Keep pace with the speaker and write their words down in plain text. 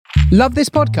Love this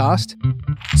podcast?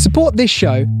 Support this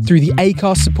show through the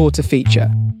Acast supporter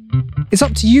feature. It's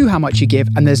up to you how much you give,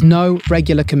 and there's no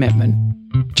regular commitment.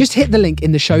 Just hit the link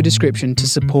in the show description to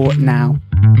support now.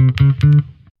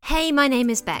 Hey, my name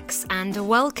is Bex, and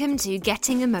welcome to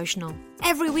Getting Emotional.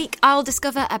 Every week I'll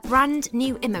discover a brand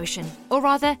new emotion, or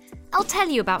rather, I'll tell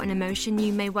you about an emotion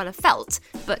you may well have felt,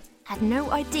 but had no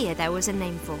idea there was a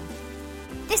name for.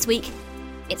 This week,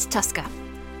 it's Tusker.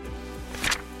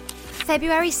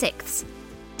 February 6th.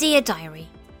 Dear Diary.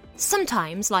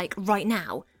 Sometimes, like right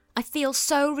now, I feel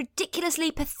so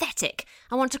ridiculously pathetic.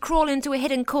 I want to crawl into a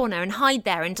hidden corner and hide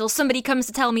there until somebody comes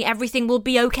to tell me everything will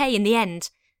be okay in the end.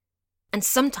 And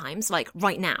sometimes, like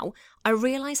right now, I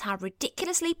realise how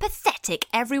ridiculously pathetic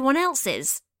everyone else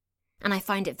is. And I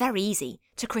find it very easy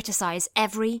to criticise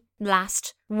every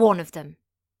last one of them.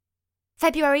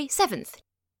 February 7th.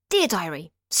 Dear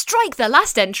Diary. Strike the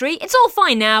last entry, it's all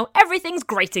fine now, everything's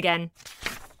great again.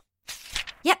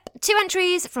 Yep, 2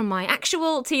 entries from my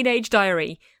actual teenage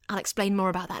diary. I'll explain more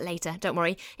about that later, don't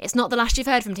worry. It's not the last you've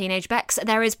heard from Teenage Bex,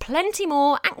 there is plenty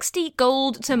more angsty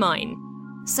gold to mine.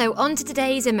 So on to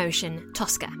today's emotion,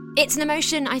 Tusker. It's an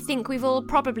emotion I think we've all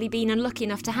probably been unlucky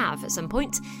enough to have at some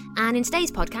point, and in today's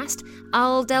podcast,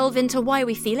 I'll delve into why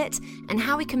we feel it and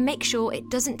how we can make sure it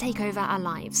doesn't take over our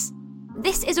lives.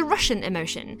 This is a Russian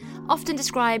emotion, often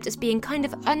described as being kind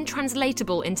of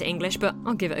untranslatable into English, but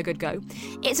I'll give it a good go.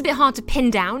 It's a bit hard to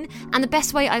pin down, and the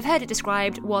best way I've heard it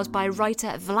described was by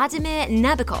writer Vladimir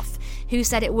Nabokov, who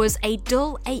said it was a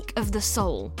dull ache of the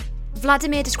soul.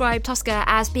 Vladimir described Tusker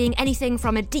as being anything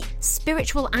from a deep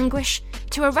spiritual anguish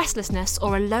to a restlessness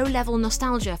or a low-level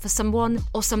nostalgia for someone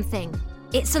or something.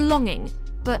 It's a longing,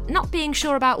 but not being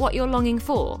sure about what you're longing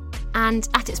for, and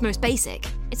at its most basic,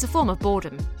 it's a form of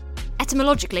boredom.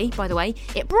 Etymologically, by the way,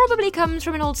 it probably comes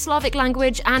from an old Slavic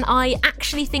language, and I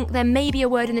actually think there may be a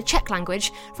word in the Czech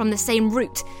language from the same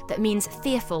root that means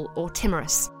fearful or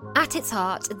timorous. At its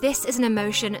heart, this is an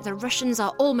emotion the Russians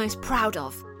are almost proud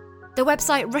of. The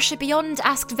website Russia Beyond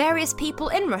asked various people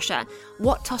in Russia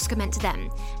what Tusker meant to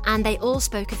them, and they all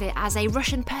spoke of it as a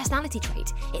Russian personality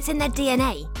trait. It's in their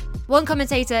DNA. One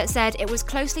commentator said it was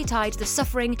closely tied to the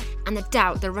suffering and the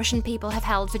doubt the Russian people have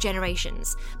held for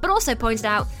generations, but also pointed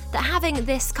out that having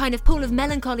this kind of pool of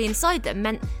melancholy inside them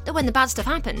meant that when the bad stuff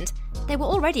happened, they were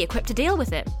already equipped to deal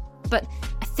with it. But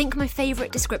I think my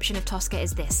favourite description of Tusker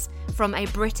is this, from a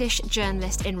British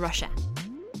journalist in Russia.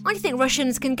 I think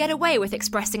Russians can get away with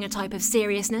expressing a type of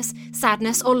seriousness,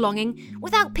 sadness or longing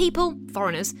without people,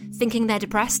 foreigners, thinking they're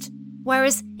depressed.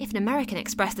 Whereas if an American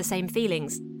expressed the same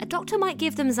feelings, a doctor might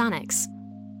give them Xanax.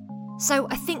 So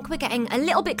I think we're getting a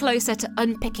little bit closer to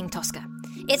unpicking Tusker.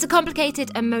 It's a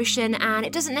complicated emotion and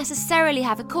it doesn't necessarily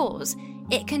have a cause.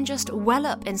 It can just well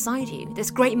up inside you, this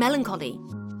great melancholy.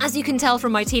 As you can tell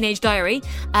from my teenage diary,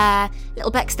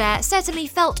 little Bex there certainly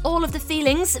felt all of the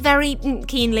feelings very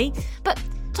keenly, but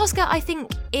Tusker, I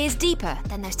think, is deeper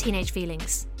than those teenage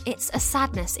feelings. It's a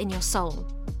sadness in your soul.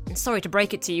 And sorry to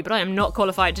break it to you, but I am not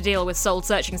qualified to deal with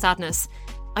soul-searching sadness.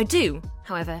 I do,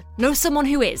 however, know someone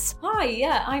who is. Hi,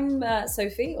 yeah, I'm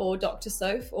Sophie, or Dr.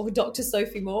 Soph, or Dr.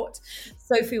 Sophie Mort.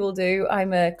 Sophie will do.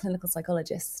 I'm a clinical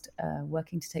psychologist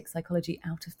working to take psychology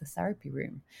out of the therapy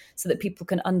room so that people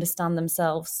can understand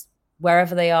themselves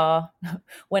wherever they are,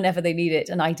 whenever they need it,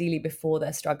 and ideally before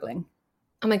they're struggling.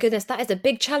 Oh my goodness, that is a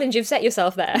big challenge you've set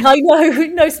yourself there. I know,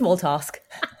 no small task.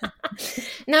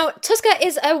 Now, Tusker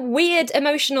is a weird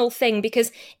emotional thing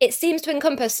because it seems to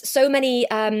encompass so many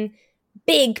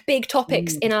big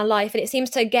topics in our life, and it seems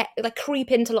to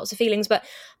creep into lots of feelings. But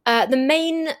the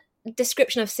main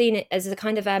description I've seen it as a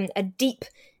kind of a deep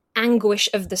anguish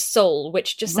of the soul,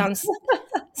 which just sounds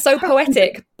so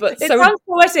poetic. But it sounds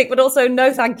poetic, but also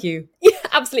no thank you. Yeah,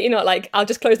 absolutely not. Like, I'll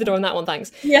just close the door on that one,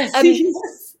 thanks. Yes.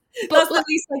 That's the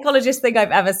least psychologist thing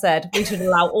I've ever said. We should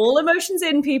allow all emotions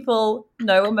in, people.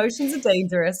 No emotions are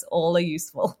dangerous. All are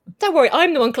useful. Don't worry,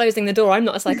 I'm the one closing the door. I'm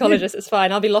not a psychologist. It's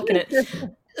fine. I'll be locking it.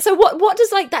 So what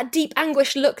does like that deep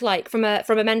anguish look like from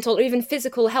a mental or even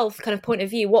physical health kind of point of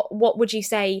view? What would you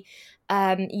say?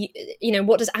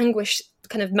 What does anguish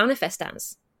kind of manifest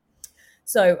as?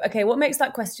 So, okay, what makes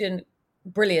that question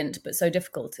brilliant but so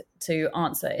difficult to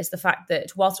answer is the fact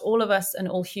that whilst all of us and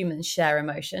all humans share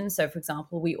emotions, so for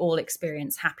example, we all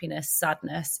experience happiness,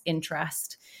 sadness,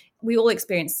 interest, we all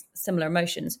experience similar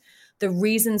emotions. The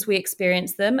reasons we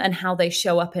experience them and how they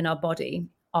show up in our body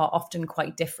are often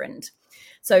quite different.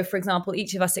 So for example,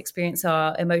 each of us experience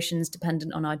our emotions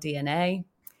dependent on our DNA,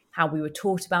 how we were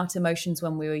taught about emotions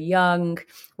when we were young,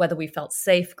 whether we felt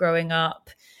safe growing up,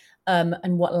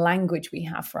 and what language we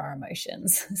have for our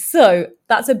emotions. So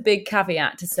that's a big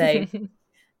caveat to say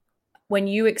when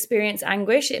you experience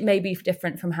anguish, it may be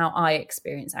different from how I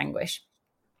experience anguish.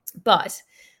 But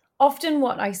often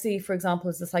what I see, for example,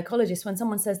 as a psychologist, when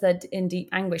someone says they're in deep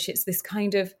anguish, it's this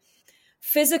kind of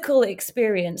physical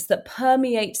experience that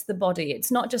permeates the body.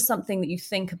 It's not just something that you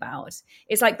think about.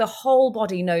 It's like the whole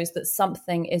body knows that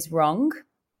something is wrong.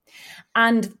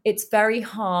 And it's very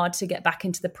hard to get back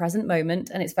into the present moment.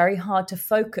 And it's very hard to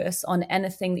focus on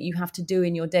anything that you have to do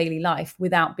in your daily life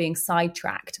without being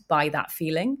sidetracked by that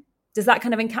feeling. Does that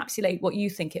kind of encapsulate what you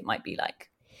think it might be like?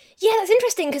 Yeah, that's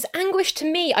interesting, because anguish to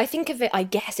me, I think of it, I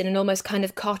guess, in an almost kind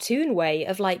of cartoon way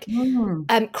of like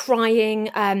crying,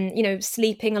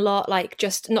 sleeping a lot, like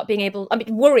just not being able,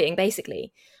 worrying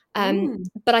basically.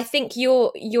 But I think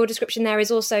your description there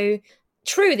is also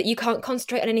true, that you can't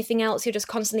concentrate on anything else. You're just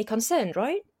constantly concerned,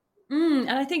 right? And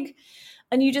I think,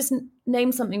 and you just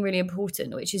named something really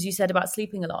important, which is you said about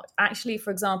sleeping a lot. Actually,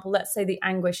 for example, let's say the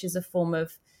anguish is a form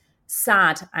of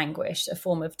sad anguish, a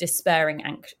form of despairing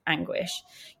anguish.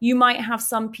 You might have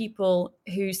some people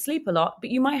who sleep a lot, but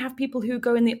you might have people who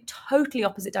go in the totally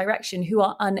opposite direction, who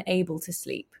are unable to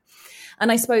sleep. And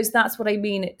I suppose that's what I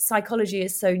mean. Psychology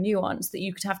is so nuanced that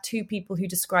you could have two people who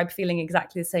describe feeling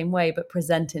exactly the same way, but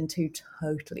present in two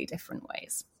totally different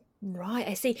ways. Right,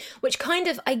 I see. Which kind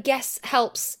of, I guess,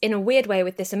 helps in a weird way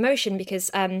with this emotion, because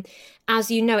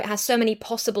as you know, it has so many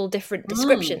possible different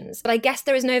descriptions. But I guess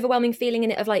there is an overwhelming feeling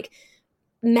in it of like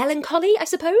melancholy, I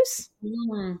suppose.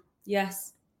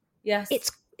 Yes.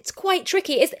 It's quite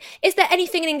tricky. Is there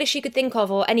anything in English you could think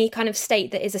of, or any kind of state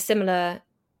that is a similar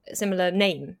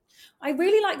name? I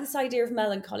really like this idea of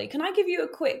melancholy. Can I give you a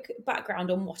quick background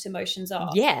on what emotions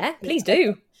are? Yeah, please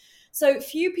do. So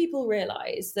few people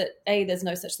realize that there's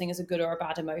no such thing as a good or a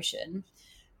bad emotion,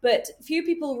 but few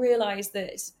people realize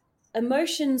that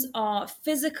emotions are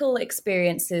physical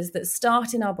experiences that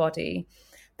start in our body,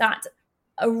 that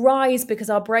arise because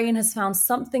our brain has found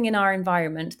something in our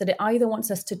environment that it either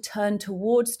wants us to turn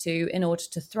towards to in order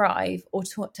to thrive, or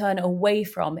to turn away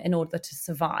from in order to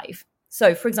survive.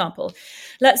 So, for example,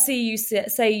 let's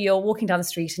say you're walking down the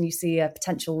street and you see a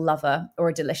potential lover or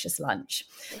a delicious lunch.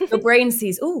 Your brain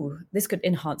sees, "Ooh, this could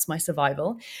enhance my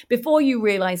survival." Before you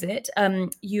realize it,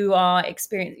 you are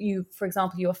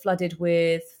flooded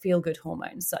with feel-good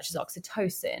hormones such as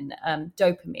oxytocin,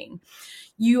 dopamine.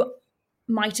 You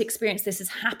might experience this as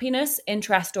happiness,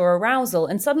 interest, or arousal,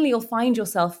 and suddenly you'll find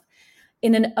yourself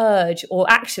in an urge, or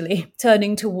actually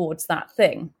turning towards that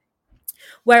thing.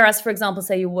 Whereas, for example,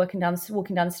 say you're walking down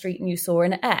the street and you saw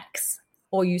an ex,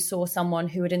 or you saw someone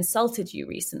who had insulted you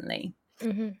recently,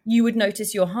 you would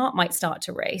notice your heart might start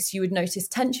to race. You would notice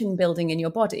tension building in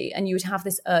your body, and you would have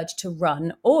this urge to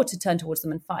run or to turn towards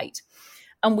them and fight.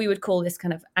 And we would call this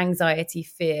kind of anxiety,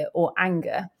 fear, or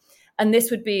anger. And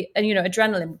this would be,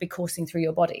 adrenaline would be coursing through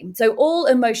your body. So all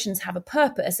emotions have a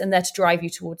purpose, and they're to drive you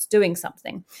towards doing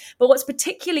something. But what's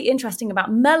particularly interesting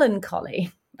about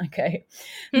melancholy,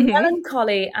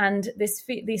 melancholy and this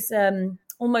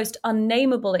almost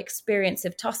unnameable experience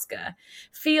of Tosca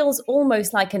feels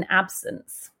almost like an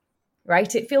absence,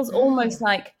 right? It feels almost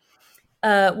like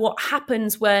what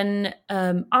happens when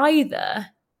either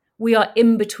we are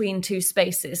in between two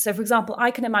spaces. So, for example, I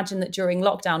can imagine that during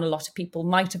lockdown, a lot of people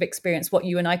might have experienced what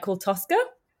you and I call Tosca.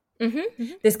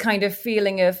 This kind of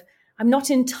feeling of, I'm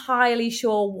not entirely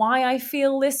sure why I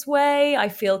feel this way. I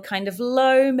feel kind of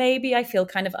low, maybe. I feel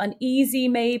kind of uneasy,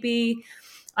 maybe.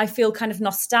 I feel kind of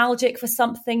nostalgic for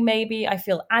something, maybe. I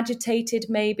feel agitated,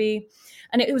 maybe.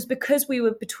 And it was because we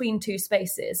were between two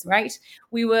spaces, right?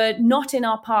 We were not in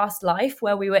our past life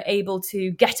where we were able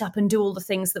to get up and do all the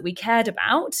things that we cared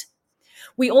about.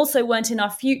 We also weren't in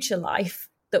our future life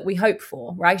that we hope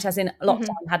for, right? As in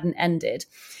lockdown hadn't ended.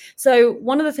 So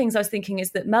one of the things I was thinking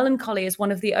is that melancholy is one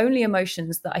of the only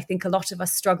emotions that I think a lot of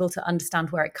us struggle to understand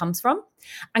where it comes from,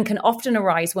 and can often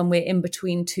arise when we're in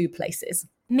between two places.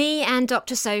 Me and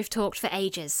Dr. Soph talked for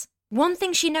ages. One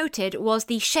thing she noted was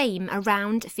the shame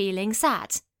around feeling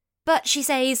sad. But she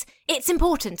says it's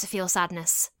important to feel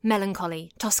sadness,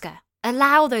 melancholy, Tosca.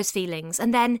 Allow those feelings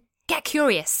and then get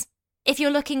curious. If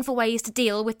you're looking for ways to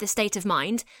deal with this state of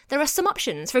mind, there are some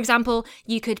options. For example,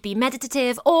 you could be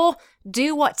meditative, or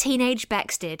do what teenage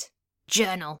Bex did.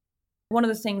 Journal. One of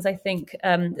the things I think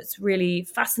that's really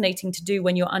fascinating to do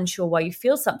when you're unsure why you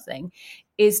feel something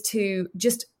is to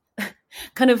just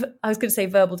kind of, I was going to say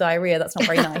verbal diarrhea, that's not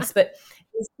very nice, but,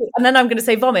 and then I'm going to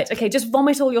say vomit. Okay, just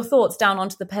vomit all your thoughts down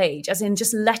onto the page, as in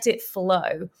just let it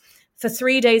flow. For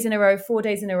 3 days in a row, 4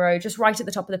 days in a row, just write at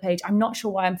the top of the page, I'm not sure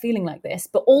why I'm feeling like this,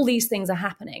 but all these things are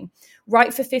happening.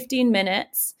 Write for 15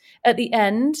 minutes. At the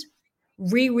end,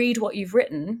 reread what you've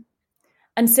written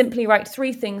and simply write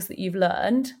 3 things that you've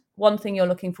learned, 1 thing you're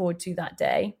looking forward to that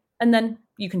day, And then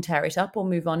you can tear it up or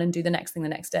move on and do the next thing the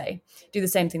next day. Do the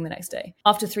same thing the next day.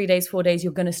 After 3 days, 4 days,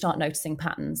 you're going to start noticing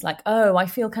patterns like, oh, I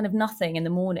feel kind of nothing in the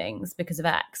mornings because of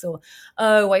X, or,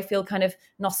 oh, I feel kind of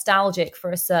nostalgic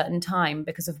for a certain time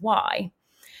because of Y.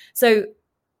 So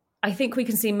I think we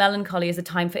can see melancholy as a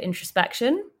time for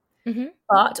introspection,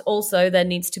 but also there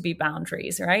needs to be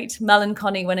boundaries, right?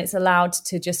 Melancholy, when it's allowed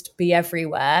to just be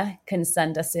everywhere, can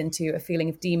send us into a feeling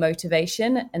of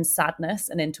demotivation and sadness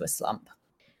and into a slump.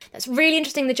 That's really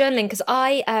interesting, the journaling, because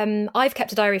I've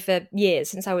kept a diary for years,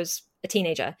 since I was a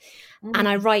teenager. And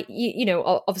I write, you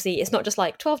know, obviously it's not just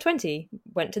like 12:20,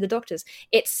 went to the doctors.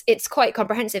 It's quite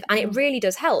comprehensive, and it really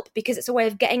does help because it's a way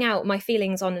of getting out my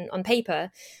feelings on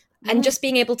paper. And just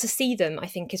being able to see them, I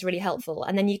think, is really helpful.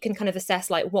 And then you can kind of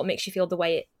assess like what makes you feel the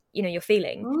way, you know, you're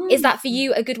feeling. Is that for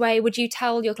you a good way? Would you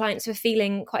tell your clients who are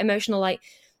feeling quite emotional, like,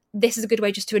 this is a good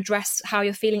way just to address how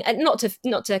you're feeling, and not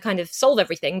to kind of solve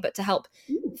everything, but to help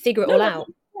figure it all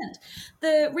out?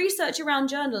 The research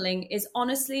around journaling is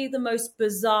honestly the most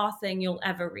bizarre thing you'll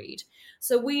ever read.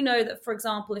 So we know that, for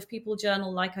example, if people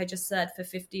journal, like I just said, for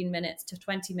 15 minutes to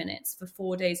 20 minutes for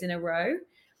 4 days in a row,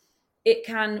 it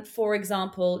can, for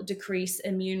example, decrease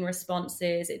immune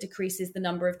responses. It decreases the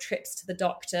number of trips to the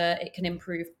doctor. It can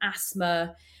improve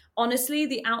asthma. Honestly,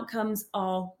 the outcomes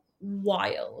are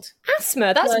wild.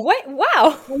 Asthma? That's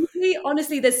wow.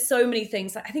 Honestly, there's so many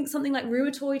things. I think something like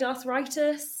rheumatoid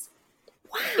arthritis.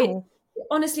 Wow.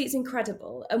 Honestly, it's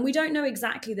incredible. And we don't know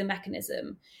exactly the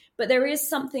mechanism, but there is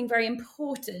something very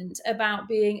important about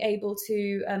being able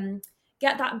to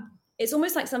get that. It's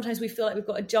almost like sometimes we feel like we've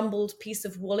got a jumbled piece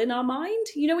of wool in our mind.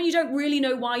 You know, when you don't really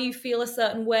know why you feel a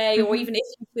certain way, or even if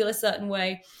you feel a certain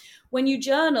way, when you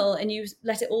journal and you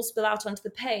let it all spill out onto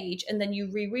the page and then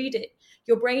you reread it,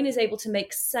 your brain is able to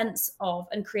make sense of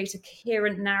and create a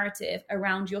coherent narrative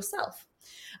around yourself.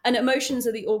 And emotions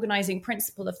are the organizing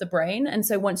principle of the brain. And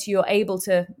so once you're able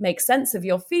to make sense of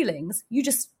your feelings, you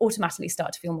just automatically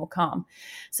start to feel more calm.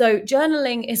 So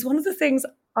journaling is one of the things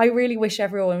I really wish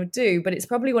everyone would do, but it's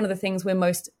probably one of the things we're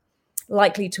most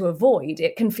likely to avoid.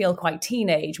 It can feel quite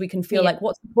teenage. We can feel like,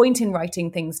 what's the point in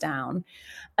writing things down?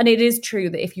 And it is true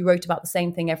that if you wrote about the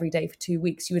same thing every day for 2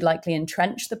 weeks, you would likely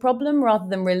entrench the problem rather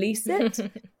than release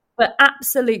it. But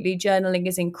absolutely, journaling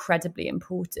is incredibly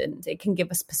important. It can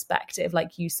give us perspective.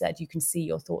 Like you said, you can see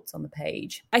your thoughts on the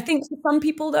page. I think for some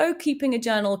people, though, keeping a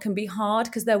journal can be hard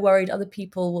because they're worried other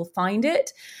people will find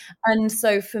it. And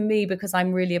so for me, because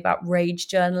I'm really about rage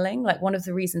journaling, like one of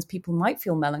the reasons people might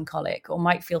feel melancholic or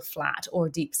might feel flat or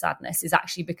deep sadness is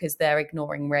actually because they're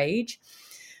ignoring rage.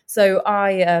 So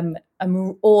I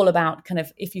am all about kind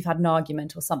of, if you've had an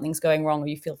argument or something's going wrong or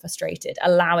you feel frustrated,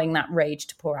 allowing that rage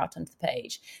to pour out onto the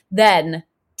page, then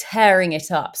tearing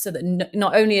it up so that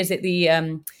not only is it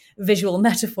the visual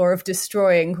metaphor of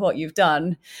destroying what you've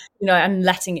done, you know, and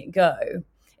letting it go,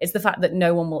 it's the fact that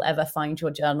no one will ever find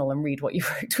your journal and read what you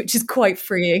wrote, which is quite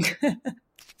freeing.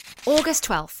 August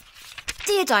 12th.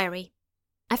 Dear Diary,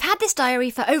 I've had this diary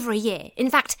for over a year. In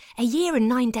fact, a year and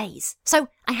 9 days. So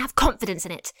I have confidence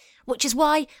in it, which is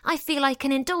why I feel I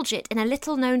can indulge it in a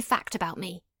little known fact about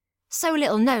me. So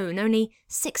little known, only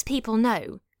 6 people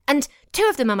know. And 2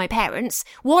 of them are my parents,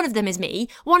 1 of them is me,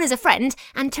 1 is a friend,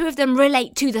 and 2 of them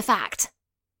relate to the fact.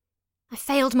 I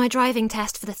failed my driving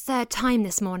test for the 3rd time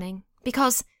this morning,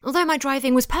 because although my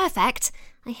driving was perfect,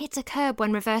 I hit a curb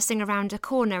when reversing around a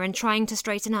corner and trying to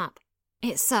straighten up.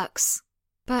 It sucks.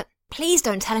 But please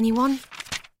don't tell anyone.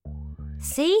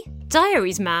 See?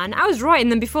 Diaries, man. I was writing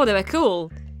them before they were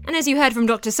cool. And as you heard from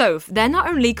Dr. Soph, they're not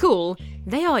only cool,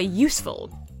 they are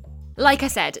useful. Like I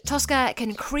said, Tosca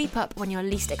can creep up when you're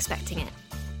least expecting it.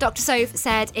 Dr. Soph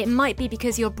said it might be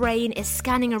because your brain is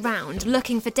scanning around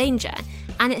looking for danger,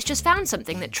 and it's just found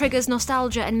something that triggers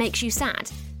nostalgia and makes you sad.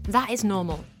 That is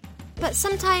normal. But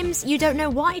sometimes you don't know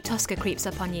why Tosca creeps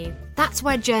up on you. That's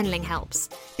where journaling helps,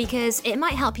 because it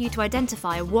might help you to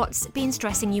identify what's been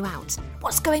stressing you out,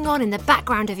 what's going on in the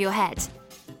background of your head.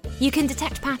 You can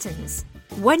detect patterns,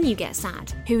 when you get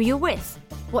sad, who you're with,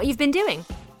 what you've been doing.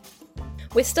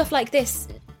 With stuff like this,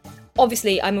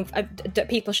 obviously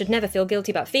people should never feel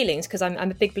guilty about feelings, because I'm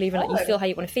a big believer in you feel how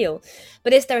you want to feel.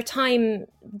 But is there a time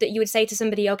that you would say to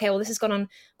somebody, okay, well, this has gone on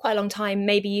quite a long time,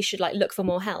 maybe you should look for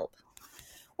more help?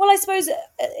 Well, I suppose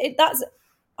that's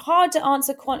hard to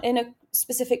answer in a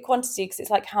specific quantity, because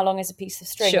it's like, how long is a piece of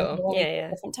string? Sure,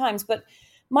 yeah. Different times. But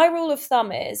my rule of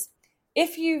thumb is,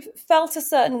 if you've felt a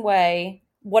certain way,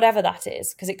 whatever that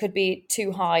is, because it could be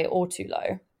too high or too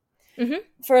low,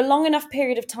 for a long enough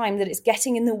period of time that it's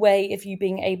getting in the way of you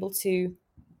being able to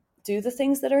do the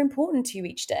things that are important to you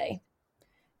each day,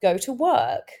 go to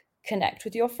work, connect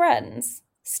with your friends,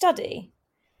 study,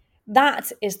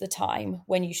 That is the time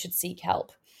when you should seek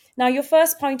help. Now, your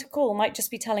first point of call might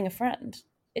just be telling a friend.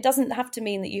 It doesn't have to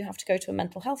mean that you have to go to a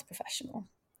mental health professional,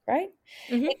 right?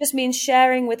 Mm-hmm. It just means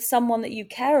sharing with someone that you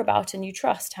care about and you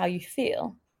trust how you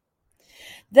feel.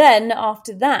 Then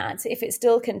after that, if it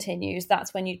still continues,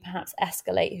 that's when you'd perhaps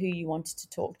escalate who you wanted to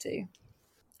talk to.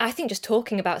 I think just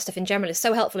talking about stuff in general is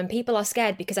so helpful, and people are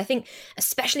scared because I think,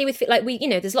 especially with, like,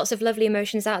 there's lots of lovely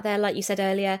emotions out there, like you said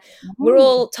earlier. Mm-hmm. We're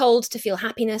all told to feel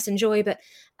happiness and joy, but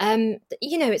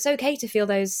it's okay to feel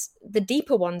the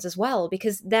deeper ones as well,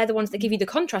 because they're the ones that give you the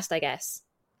contrast, I guess.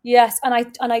 Yes, and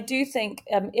I do think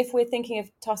if we're thinking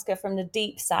of Tosca from the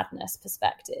deep sadness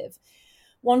perspective,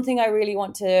 one thing I really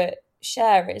want to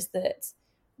share is that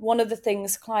one of the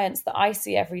things clients that I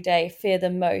see every day fear the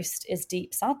most is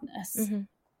deep sadness. Mm-hmm.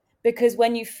 Because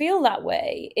when you feel that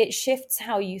way, it shifts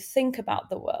how you think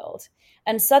about the world.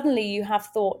 And suddenly you have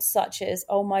thoughts such as,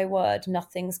 oh my word,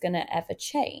 nothing's going to ever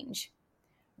change.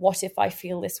 What if I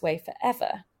feel this way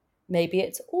forever? Maybe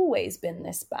it's always been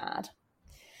this bad.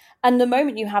 And the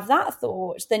moment you have that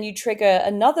thought, then you trigger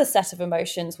another set of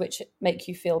emotions which make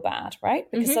you feel bad, right?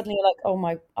 Because mm-hmm. suddenly you're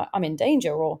like, I'm in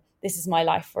danger, or this is my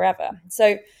life forever.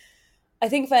 So I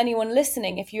think for anyone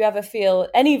listening, if you ever feel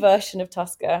any version of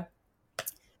Tosca,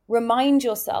 remind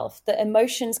yourself that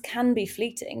emotions can be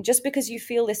fleeting. Just because you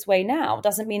feel this way now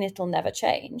doesn't mean it'll never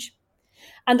change.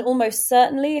 And almost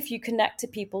certainly, if you connect to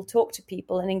people, talk to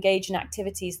people, and engage in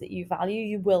activities that you value,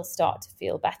 you will start to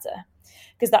feel better.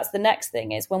 Because that's the next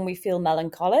thing, is when we feel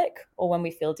melancholic or when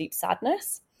we feel deep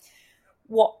sadness,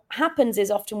 what happens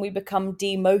is often we become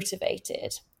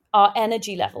demotivated. Our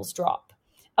energy levels drop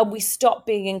and we stop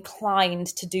being inclined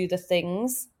to do the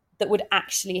things that would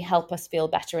actually help us feel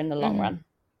better in the long run.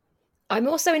 I'm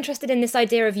also interested in this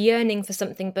idea of yearning for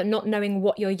something, but not knowing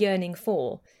what you're yearning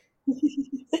for.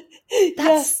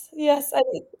 Yes.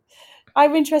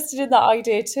 I'm interested in that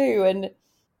idea too. And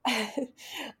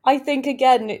I think,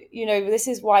 again, this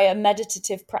is why a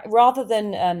meditative rather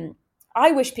than,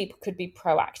 I wish people could be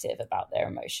proactive about their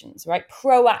emotions, right?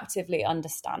 Proactively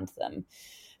understand them.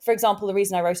 For example, the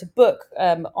reason I wrote a book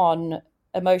on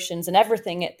emotions and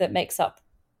everything that makes up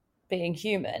being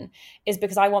human is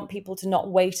because I want people to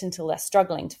not wait until they're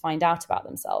struggling to find out about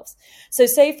themselves. So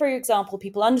say, for example,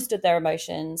 people understood their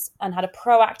emotions and had a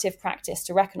proactive practice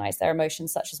to recognize their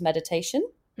emotions, such as meditation.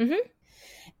 Mm-hmm.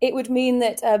 It would mean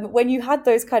that when you had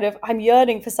those kind of, I'm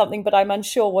yearning for something, but I'm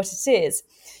unsure what it is,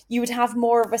 you would have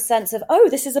more of a sense of, oh,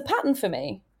 this is a pattern for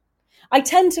me. I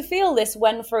tend to feel this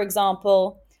when, for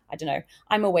example, I don't know,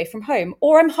 I'm away from home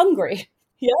or I'm hungry.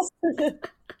 Yes.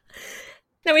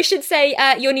 Now, we should say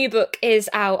your new book is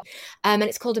out and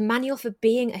it's called A Manual for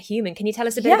Being a Human. Can you tell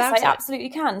us a bit about it? Yes, I absolutely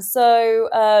can. So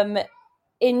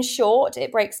in short,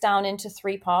 it breaks down into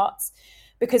 3 parts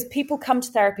because people come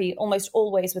to therapy almost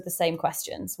always with the same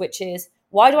questions, which is,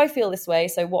 why do I feel this way?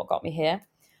 So what got me here?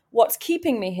 What's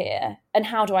keeping me here? And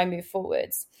how do I move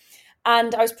forwards?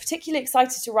 And I was particularly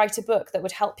excited to write a book that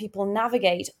would help people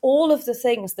navigate all of the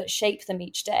things that shape them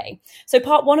each day. So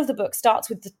part 1 of the book starts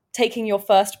with taking your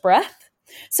first breath.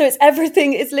 So it's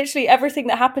literally everything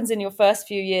that happens in your first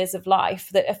few years of life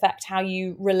that affect how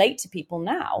you relate to people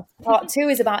now. Part 2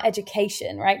 is about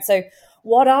education, right? So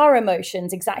what are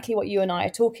emotions? Exactly what you and I are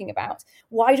talking about.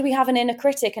 Why do we have an inner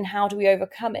critic and how do we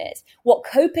overcome it? What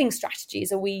coping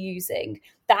strategies are we using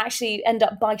that actually end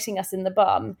up biting us in the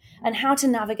bum? And how to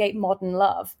navigate modern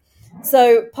love.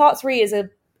 So part 3 is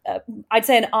I'd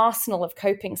say an arsenal of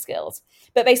coping skills.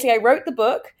 But basically I wrote the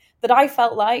book that I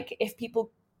felt like if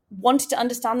people wanted to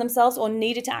understand themselves or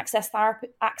needed to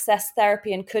access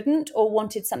therapy and couldn't, or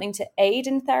wanted something to aid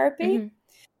in therapy,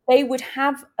 they would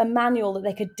have a manual that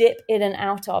they could dip in and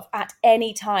out of at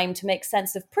any time to make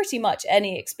sense of pretty much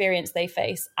any experience they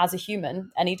face as a human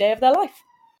any day of their life.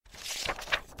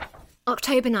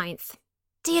 October 9th.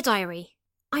 Dear Diary,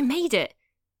 I made it.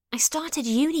 I started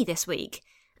uni this week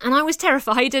and I was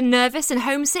terrified and nervous and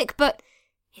homesick, but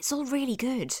it's all really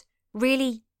good.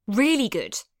 Really, really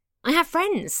good. I have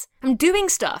friends. I'm doing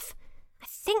stuff. I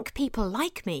think people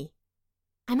like me.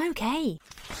 I'm okay.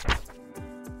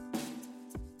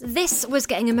 This was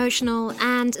Getting Emotional,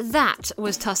 and that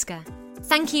was Tosca.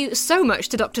 Thank you so much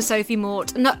to Dr. Sophie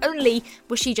Mort. Not only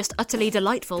was she just utterly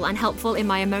delightful and helpful in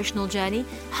my emotional journey,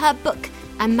 her book,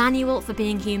 A Manual for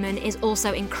Being Human, is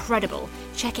also incredible.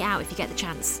 Check it out if you get the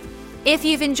chance. If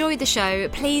you've enjoyed the show,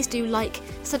 please do like,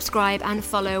 subscribe and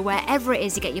follow wherever it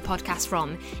is you get your podcast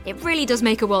from. It really does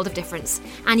make a world of difference.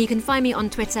 And you can find me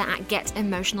on Twitter at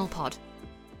GetEmotionalPod.